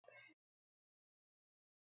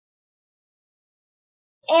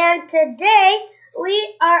and today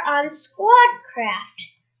we are on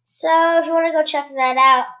Squadcraft. So if you want to go check that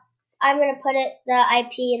out, I'm going to put the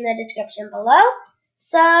IP in the description below.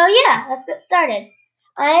 So yeah, let's get started.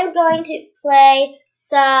 I am going to play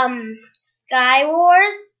some Sky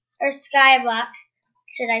Wars, or Skyblock,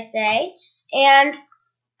 should I say. And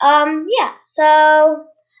yeah, so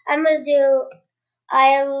I'm going to do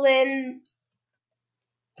Island,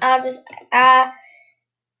 Island.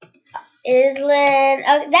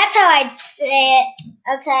 Okay, that's how I'd say it.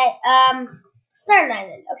 Okay. Start an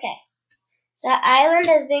island. Okay. The island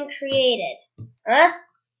has been created. Huh?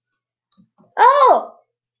 Oh.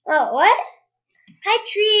 Oh, what? Hi,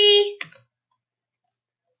 tree.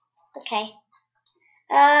 Okay.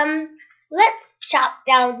 Let's chop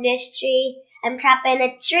down this tree. I'm chopping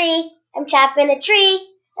a tree. I'm chopping a tree.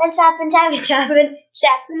 I'm chopping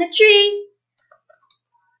a tree.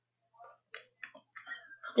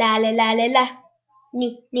 La la la la la.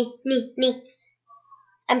 Nee.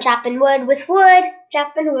 I'm chopping wood with wood.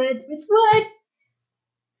 Chopping wood with wood.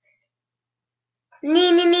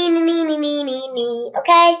 Nee.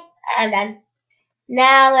 Okay, I'm done.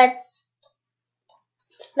 Now let's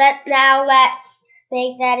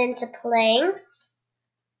make that into planks.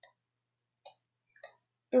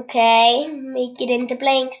 Okay, make it into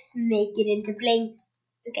planks.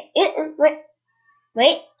 Okay,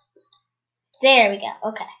 wait. There we go.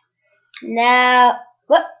 Okay. Now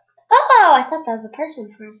what? Oh, I thought that was a person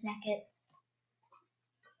for a second.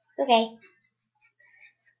 Okay.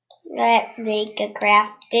 Let's make a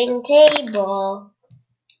crafting table.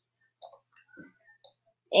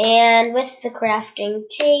 And with the crafting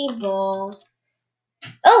table,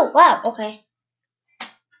 oh wow, okay.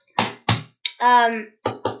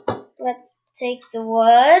 Let's take the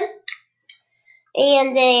wood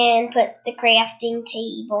and then put the crafting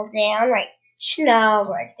table down right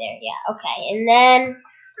there. Yeah, okay. And then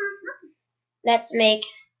let's make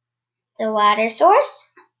the water source.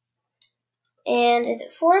 And is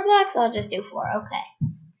it 4 blocks? I'll just do 4. Okay.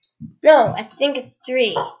 No, I think it's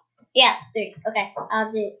 3. Yeah, it's 3. Okay,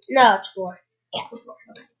 no, it's 4. Yeah, it's 4.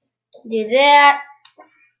 Okay. Do that.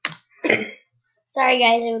 Sorry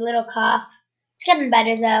guys, I have a little cough. It's getting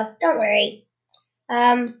better though. Don't worry.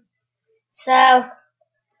 So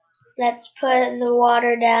let's put the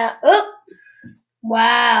water down. Oh,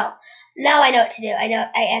 wow. Now I know what to do.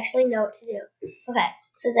 I actually know what to do. Okay,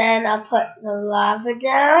 so then I'll put the lava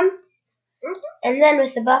down. And then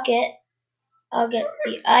with the bucket, I'll get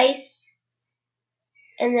the ice.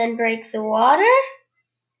 And then break the water.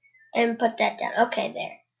 And put that down. Okay,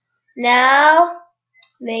 there. Now,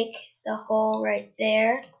 make the hole right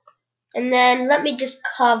there. And then let me just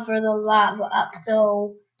cover the lava up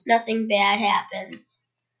so nothing bad happens.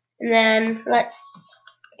 And then let's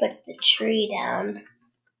put the tree down.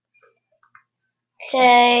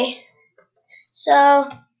 Okay. So,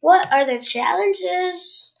 what are the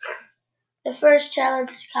challenges? The first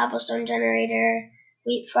challenge is cobblestone generator,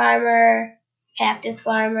 wheat farmer, cactus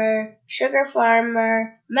farmer, sugar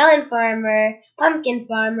farmer, melon farmer, pumpkin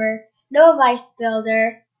farmer, no vice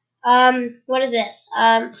builder. What is this?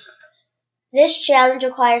 This challenge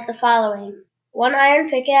requires the following: 1 iron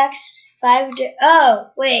pickaxe, 5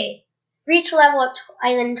 reach level of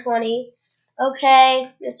island 20.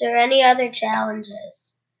 Okay, is there any other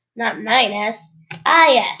challenges? Not 9S. Ah,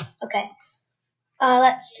 yes. Okay.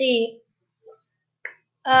 Let's see.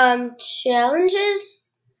 Challenges?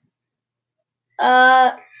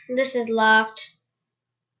 This is locked.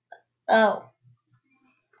 Oh.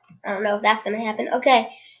 I don't know if that's gonna happen.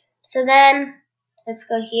 Okay. So then, let's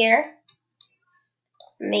go here.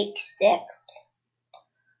 Make sticks.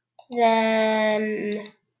 Then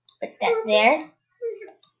put that there.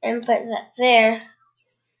 And put that there.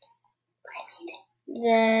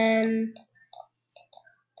 Then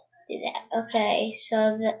do that. Okay,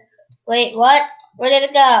 so wait, what? Where did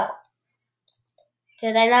it go?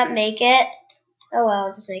 Did I not make it? Oh well,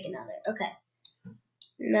 I'll just make another. Okay.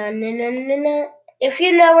 No. If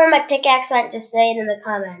you know where my pickaxe went, just say it in the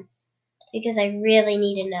comments. Because I really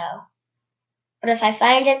need to know. But if I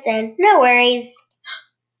find it, then no worries.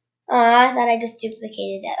 Oh, I thought I just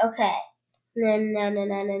duplicated that. Okay.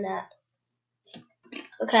 No.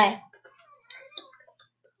 Okay.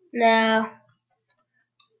 Now,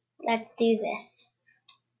 let's do this.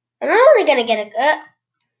 I'm only gonna get a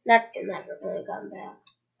that's never gonna come back.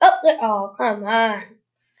 Oh, come on.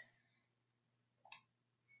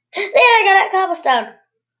 There, I got a cobblestone.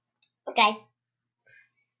 Okay.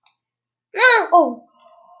 No. Oh.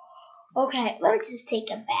 Okay, let me just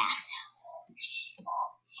take a bath.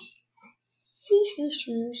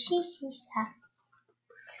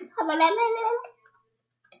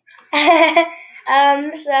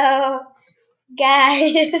 So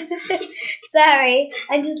guys, sorry,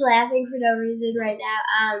 I'm just laughing for no reason right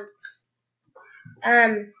now.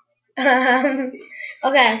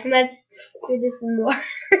 Okay, so let's do this some more.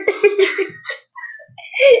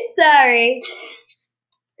 Sorry.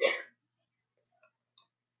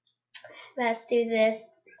 Let's do this.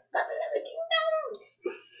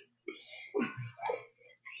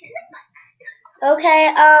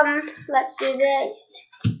 Okay, let's do this.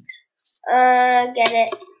 Get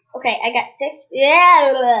it. Okay, I got 6.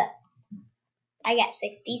 Yeah, I got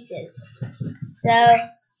 6 pieces. So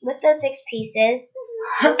with those 6 pieces,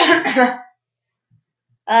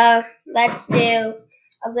 let's do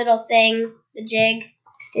a little thing. The jig.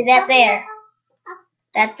 Do that there.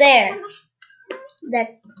 That there.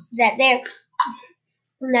 That there.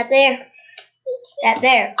 That there. That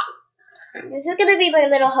there. This is gonna be my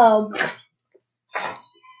little home.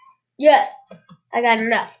 Yes, I got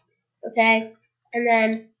enough. Okay, and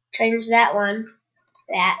then change that one.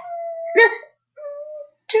 That.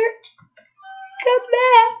 Dirt. Come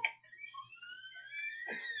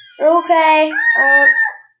back. Okay.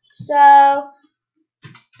 So,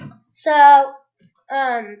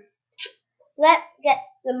 let's get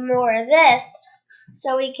some more of this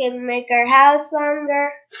so we can make our house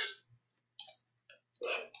longer.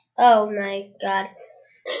 Oh my god.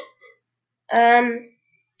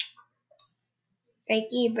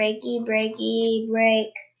 Breaky,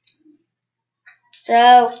 break.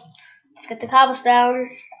 So, let's get the cobblestone.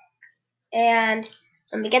 And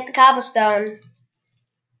when we get the cobblestone,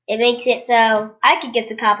 it makes it so I could get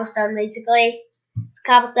the cobblestone, basically. It's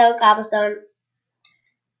cobblestone.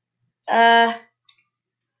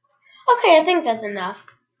 Okay, I think that's enough.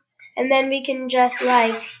 And then we can just,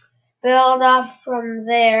 like, build off from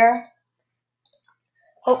there.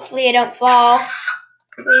 Hopefully I don't fall.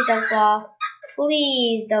 Please don't fall.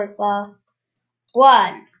 Please don't fall.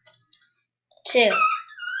 1, 2.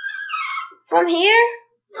 From here?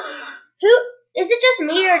 Is it just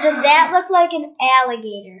me, or does that look like an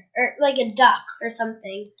alligator? Or like a duck or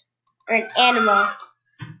something? Or an animal?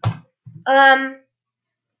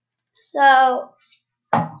 So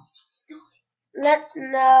let's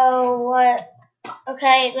know what.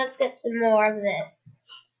 Okay, let's get some more of this.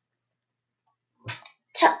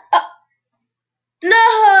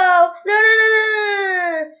 No!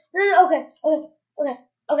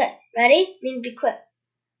 Okay. Ready? Need to be quick.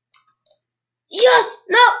 Yes!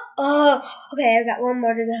 No! Oh, okay, I've got one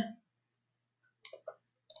more to go.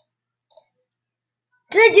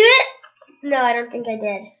 Did I do it? No, I don't think I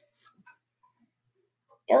did.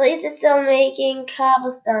 At least it's still making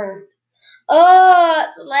cobblestone. Oh,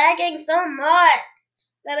 it's lagging so much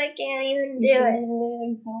that I can't even do it.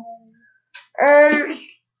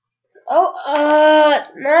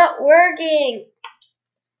 It's not working.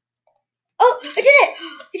 Oh, I did it!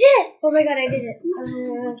 Oh my god, I did it.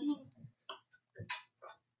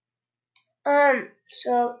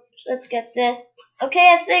 So let's get this. Okay,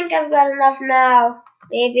 I think I've got enough now.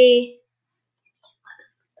 Maybe.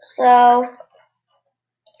 So.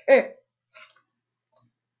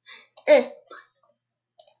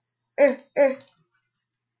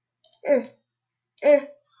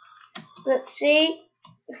 Let's see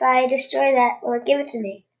if I destroy that. Will it give it to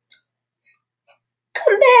me?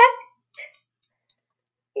 Come back.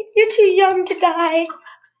 You're too young to die.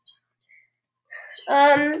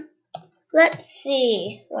 Let's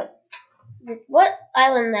see. What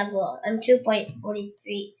island level? I'm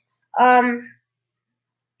 2.43.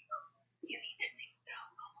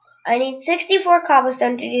 I need 64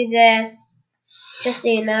 cobblestone to do this. Just so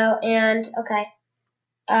you know. And okay.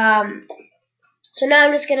 So now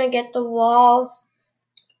I'm just gonna get the walls.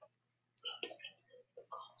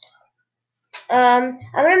 I'm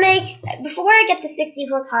gonna make, before I get the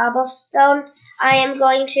 64 cobblestone, I am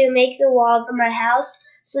going to make the walls of my house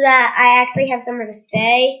so that I actually have somewhere to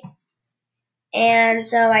stay, and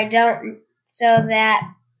so that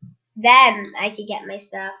then I can get my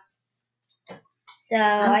stuff. So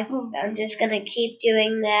I'm just gonna keep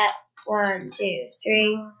doing that. 1, 2,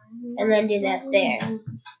 3, and then do that there.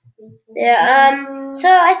 Yeah. So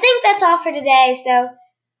I think that's all for today. So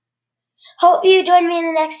hope you join me in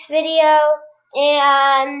the next video.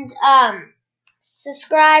 And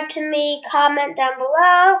subscribe to me, comment down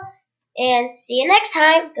below, and see you next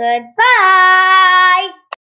time. Goodbye!